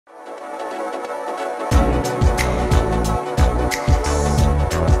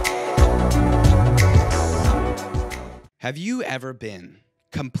Have you ever been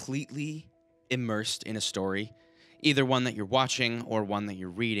completely immersed in a story, either one that you're watching or one that you're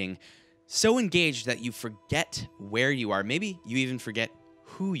reading, so engaged that you forget where you are? Maybe you even forget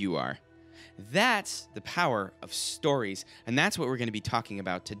who you are. That's the power of stories, and that's what we're going to be talking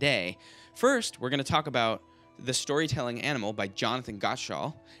about today. First, we're going to talk about The Storytelling Animal by Jonathan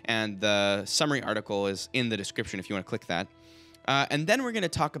Gottschall, and the summary article is in the description if you want to click that. And then we're going to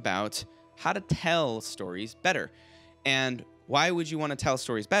talk about how to tell stories better. And why would you want to tell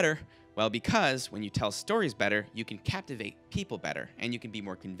stories better? Well, because when you tell stories better, you can captivate people better, and you can be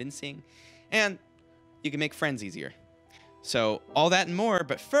more convincing, and you can make friends easier. So all that and more,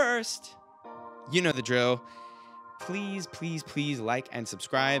 but first, you know the drill. Please, please, please like and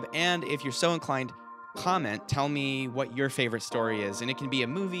subscribe. And if you're so inclined, comment, tell me what your favorite story is. And it can be a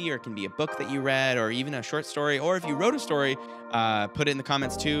movie, or it can be a book that you read, or even a short story. Or if you wrote a story, put it in the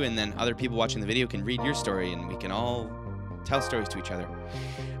comments too, and then other people watching the video can read your story, and we can all tell stories to each other.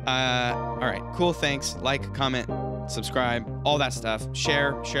 All right, cool, thanks. Like, comment, subscribe, all that stuff.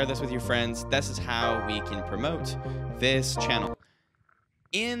 Share this with your friends. This is how we can promote this channel.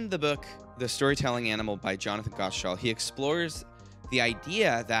 In the book, The Storytelling Animal by Jonathan Gottschall, he explores the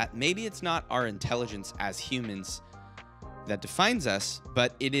idea that maybe it's not our intelligence as humans that defines us,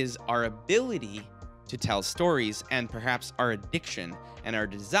 but it is our ability to tell stories, and perhaps our addiction and our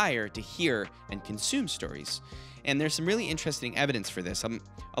desire to hear and consume stories. And there's some really interesting evidence for this.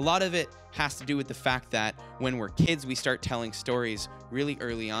 A lot of it has to do with the fact that when we're kids, we start telling stories really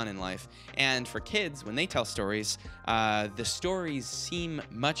early on in life. And for kids, when they tell stories, the stories seem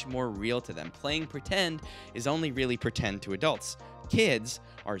much more real to them. Playing pretend is only really pretend to adults. Kids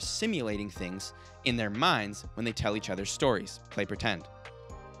are simulating things in their minds when they tell each other stories, play pretend.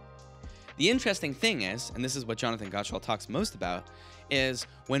 The interesting thing is, and this is what Jonathan Gottschall talks most about, is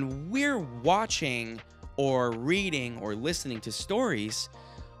when we're watching or reading or listening to stories,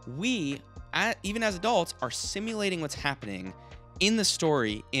 we, even as adults, are simulating what's happening in the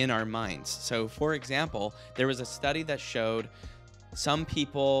story in our minds. So, for example, there was a study that showed some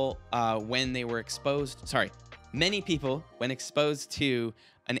people, many people, when exposed to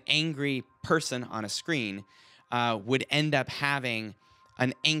an angry person on a screen, would end up having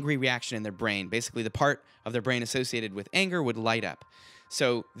an angry reaction in their brain. Basically, the part of their brain associated with anger would light up.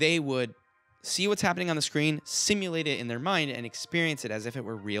 So they would see what's happening on the screen, simulate it in their mind, and experience it as if it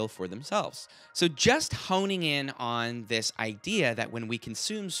were real for themselves. So just honing in on this idea that when we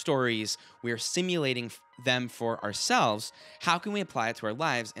consume stories, we are simulating them for ourselves, how can we apply it to our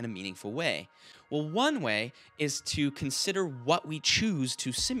lives in a meaningful way? Well, one way is to consider what we choose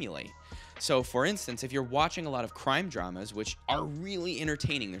to simulate. So, for instance, if you're watching a lot of crime dramas, which are really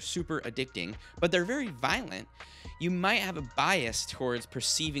entertaining, they're super addicting, but they're very violent, you might have a bias towards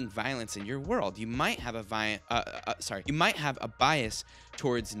perceiving violence in your world. You might have a bias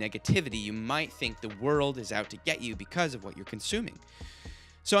towards negativity. You might think the world is out to get you because of what you're consuming.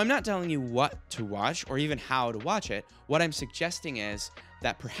 So I'm not telling you what to watch or even how to watch it. What I'm suggesting is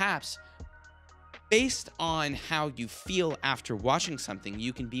that perhaps based on how you feel after watching something,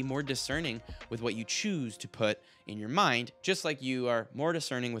 you can be more discerning with what you choose to put in your mind, just like you are more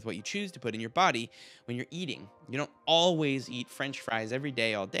discerning with what you choose to put in your body when you're eating. You don't always eat French fries every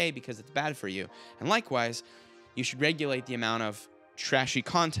day, all day, because it's bad for you. And likewise, you should regulate the amount of trashy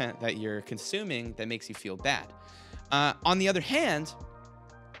content that you're consuming that makes you feel bad. On the other hand,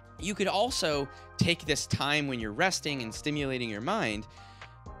 you could also take this time when you're resting and stimulating your mind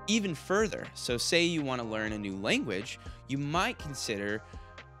even further. So say you want to learn a new language, you might consider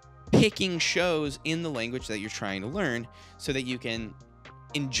picking shows in the language that you're trying to learn so that you can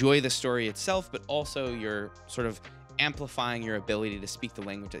enjoy the story itself, but also you're sort of amplifying your ability to speak the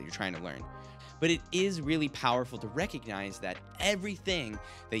language that you're trying to learn. But it is really powerful to recognize that everything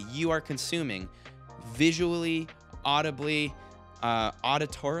that you are consuming visually, audibly,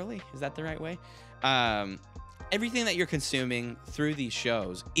 auditorily, is that the right way? Everything that you're consuming through these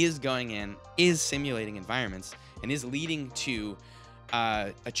shows is simulating environments and is leading to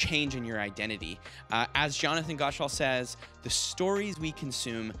a change in your identity. As Jonathan Gottschall says, the stories we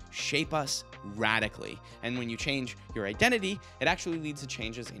consume shape us radically. And when you change your identity, it actually leads to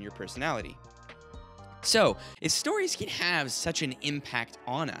changes in your personality. So, if stories can have such an impact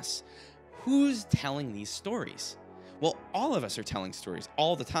on us, who's telling these stories? Well, all of us are telling stories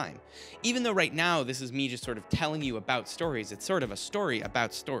all the time. Even though right now this is me just sort of telling you about stories, it's sort of a story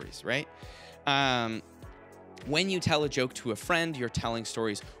about stories, right? When you tell a joke to a friend, you're telling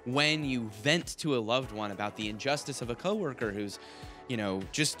stories. When you vent to a loved one about the injustice of a coworker who's,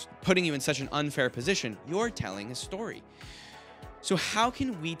 just putting you in such an unfair position, you're telling a story. So how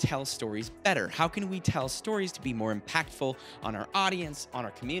can we tell stories better? How can we tell stories to be more impactful on our audience, on our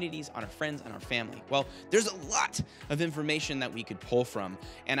communities, on our friends, and our family? Well, there's a lot of information that we could pull from,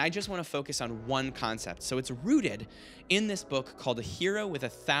 and I just want to focus on one concept. So it's rooted in this book called A Hero with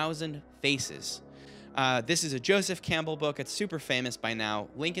 1,000 Faces. This is a Joseph Campbell book. It's super famous by now.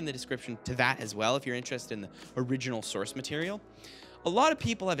 Link in the description to that as well if you're interested in the original source material. A lot of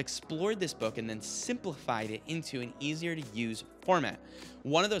people have explored this book and then simplified it into an easier to use format.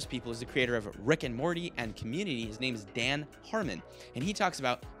 One of those people is the creator of Rick and Morty and Community. His name is Dan Harmon, and he talks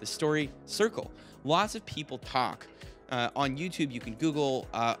about the story circle. Lots of people talk. On YouTube, you can Google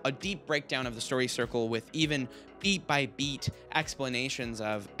a deep breakdown of the story circle with even beat by beat explanations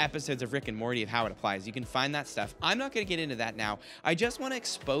of episodes of Rick and Morty of how it applies. You can find that stuff. I'm not going to get into that now. I just want to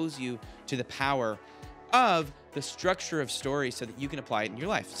expose you to the power of the structure of story so that you can apply it in your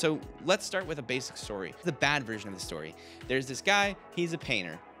life. So let's start with a basic story. The bad version of the story. There's this guy, he's a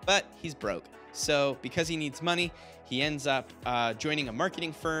painter, but he's broke. So because he needs money, he ends up joining a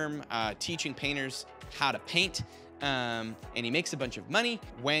marketing firm, teaching painters how to paint, and he makes a bunch of money.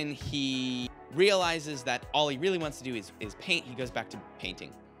 When he realizes that all he really wants to do is paint, he goes back to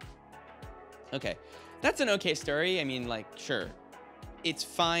painting. Okay, that's an okay story. I mean, like, sure, it's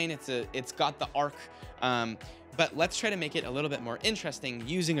fine. It's got the arc. But let's try to make it a little bit more interesting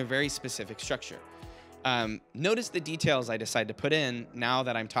using a very specific structure. Notice the details I decide to put in now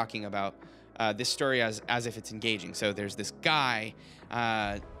that I'm talking about this story as if it's engaging. So there's this guy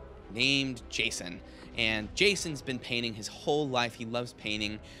named Jason, and Jason's been painting his whole life. He loves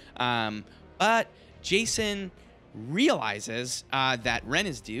painting, but Jason realizes that rent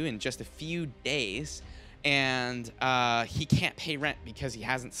is due in just a few days, and he can't pay rent because he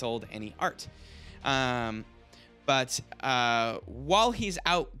hasn't sold any art. But while he's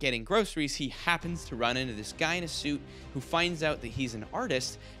out getting groceries, he happens to run into this guy in a suit who finds out that he's an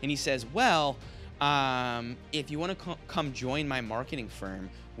artist, and he says, well, if you want to come join my marketing firm,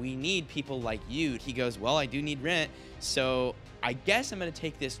 we need people like you. He goes, well, I do need rent, so I guess I'm going to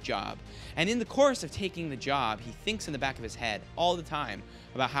take this job. And in the course of taking the job, he thinks in the back of his head all the time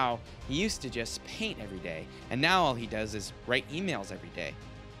about how he used to just paint every day, and now all he does is write emails every day.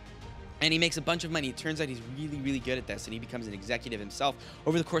 And he makes a bunch of money. It turns out he's really, really good at this, and he becomes an executive himself.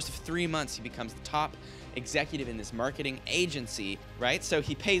 Over the course of 3 months, he becomes the top executive in this marketing agency, right? So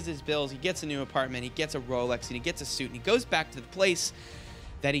he pays his bills, he gets a new apartment, he gets a Rolex, and he gets a suit, and he goes back to the place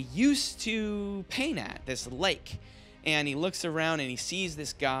that he used to paint at, this lake. And he looks around, and he sees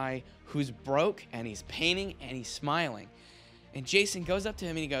this guy who's broke, and he's painting, and he's smiling. And Jason goes up to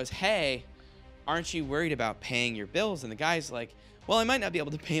him, and he goes, hey, aren't you worried about paying your bills? And the guy's like, well, I might not be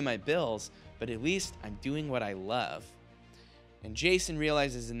able to pay my bills, but at least I'm doing what I love. And Jason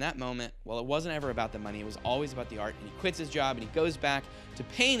realizes in that moment, well, it wasn't ever about the money. It was always about the art. And he quits his job and he goes back to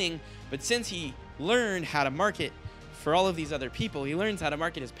painting. But since he learned how to market for all of these other people, he learns how to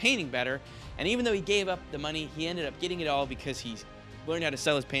market his painting better. And even though he gave up the money, he ended up getting it all because he learned how to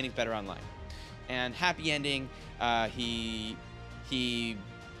sell his paintings better online. And happy ending, he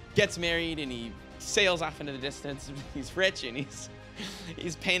gets married and he sails off into the distance. He's rich and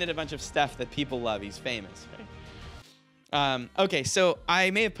he's painted a bunch of stuff that people love. He's famous, right? Okay, so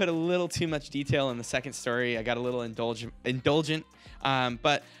I may have put a little too much detail in the second story. I got a little indulgent,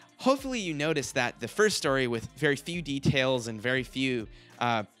 but hopefully you noticed that the first story with very few details and very few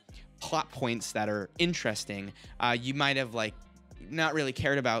plot points that are interesting, you might have not really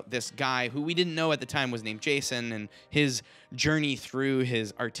cared about this guy who we didn't know at the time was named Jason and his journey through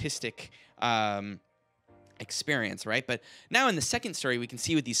his artistic experience, right? But now in the second story, we can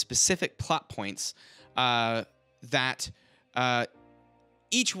see with these specific plot points that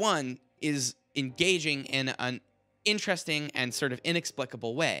each one is engaging in an interesting and sort of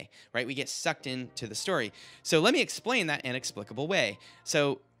inexplicable way, right? We get sucked into the story. So let me explain that inexplicable way.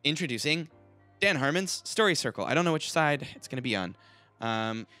 So introducing Dan Harmon's story circle. I don't know which side it's going to be on.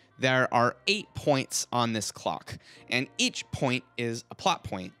 There are 8 points on this clock, and each point is a plot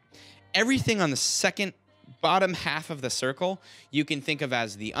point. Everything on the second bottom half of the circle you can think of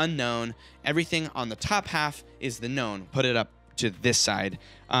as the unknown. Everything on the top half is the known. Put it up to this side.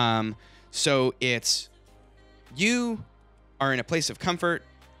 So it's you are in a place of comfort,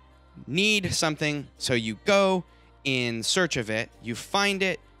 need something, so you go in search of it, you find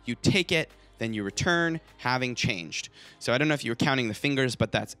it, you take it, then you return having changed. So I don't know if you were counting the fingers,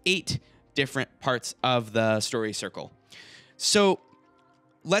 but that's 8 different parts of the story circle. So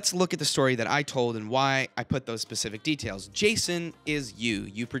let's look at the story that I told and why I put those specific details. Jason is you.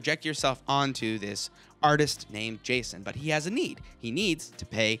 You project yourself onto this artist named Jason, but he has a need. He needs to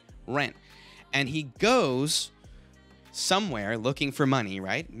pay rent. And he goes somewhere looking for money,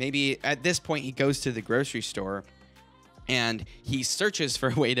 right? Maybe at this point he goes to the grocery store and he searches for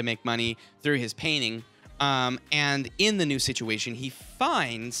a way to make money through his painting. And in the new situation, he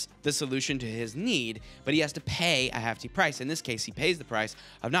finds the solution to his need, but he has to pay a hefty price. In this case, he pays the price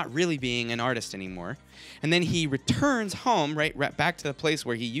of not really being an artist anymore. And then he returns home, right back to the place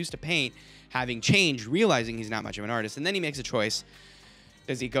where he used to paint, having changed, realizing he's not much of an artist. And then he makes a choice.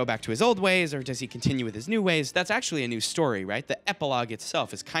 Does he go back to his old ways, or does he continue with his new ways? That's actually a new story, right? The epilogue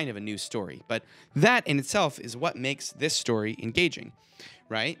itself is kind of a new story, but that in itself is what makes this story engaging,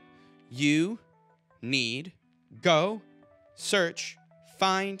 right? You need, go, search,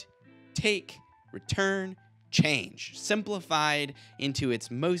 find, take, return, change, simplified into its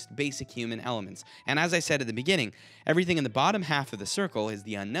most basic human elements. And as I said at the beginning, everything in the bottom half of the circle is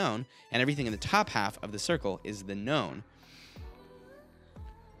the unknown, and everything in the top half of the circle is the known.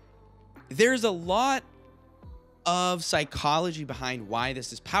 There's a lot of psychology behind why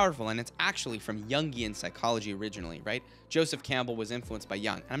this is powerful, and it's actually from Jungian psychology originally, right? Joseph Campbell was influenced by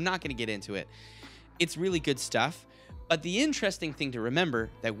Jung, and I'm not going to get into it. It's really good stuff, but the interesting thing to remember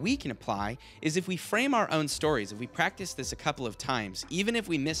that we can apply is if we frame our own stories, if we practice this a couple of times, even if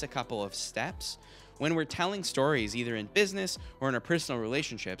we miss a couple of steps, when we're telling stories, either in business or in our personal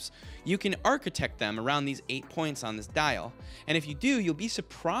relationships, you can architect them around these 8 points on this dial. And if you do, you'll be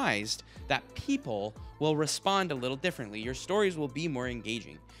surprised that people will respond a little differently. Your stories will be more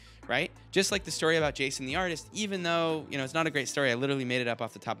engaging, right? Just like the story about Jason the artist, even though, it's not a great story, I literally made it up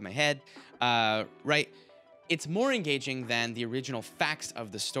off the top of my head, right? It's more engaging than the original facts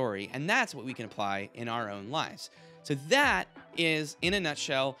of the story, and that's what we can apply in our own lives. So that is, in a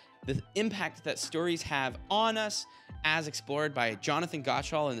nutshell, the impact that stories have on us as explored by Jonathan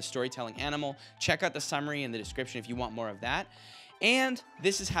Gottschall in The Storytelling Animal. Check out the summary in the description if you want more of that. And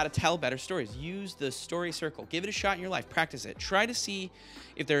this is how to tell better stories. Use the story circle. Give it a shot in your life. Practice it. Try to see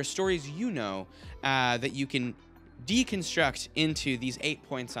if there are stories that you can deconstruct into these 8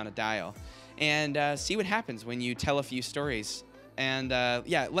 points on a dial. And see what happens when you tell a few stories. And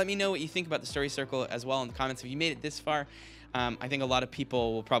yeah, let me know what you think about the story circle as well in the comments. If you made it this far, I think a lot of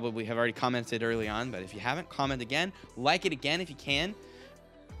people will probably have already commented early on, but if you haven't, comment again. Like it again if you can,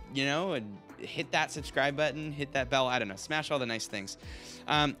 and hit that subscribe button, hit that bell, I don't know, smash all the nice things.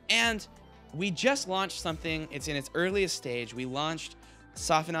 And we just launched something. It's in its earliest stage. We launched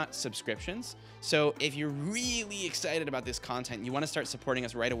SOPHONAUT subscriptions. So if you're really excited about this content and you want to start supporting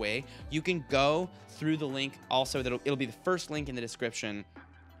us right away, you can go through the link. Also, it'll be the first link in the description.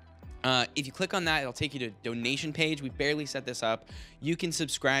 If you click on that, it'll take you to a donation page. We barely set this up. You can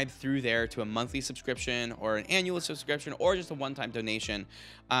subscribe through there to a monthly subscription or an annual subscription or just a one-time donation.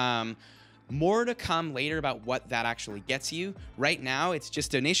 More to come later about what that actually gets you. Right now, it's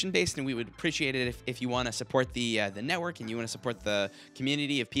just donation-based, and we would appreciate it if you want to support the network and you want to support the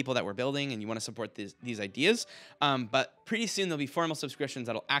community of people that we're building and you want to support these ideas. But pretty soon, there'll be formal subscriptions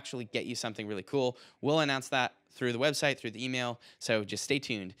that'll actually get you something really cool. We'll announce that through the website, through the email, so just stay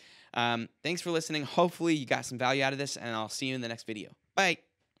tuned. Thanks for listening. Hopefully, you got some value out of this, and I'll see you in the next video. Bye.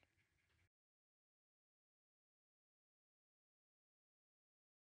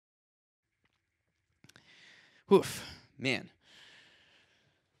 Oof, man.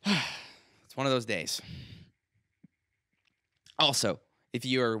 It's one of those days. Also, if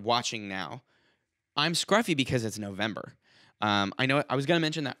you are watching now, I'm scruffy because it's November. I know I was going to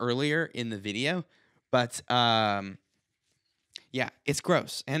mention that earlier in the video, but yeah, it's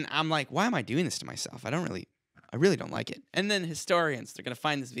gross. And I'm like, why am I doing this to myself? I really don't like it. And then historians, they're going to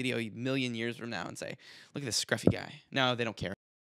find this video a million years from now and say, look at this scruffy guy. No, they don't care.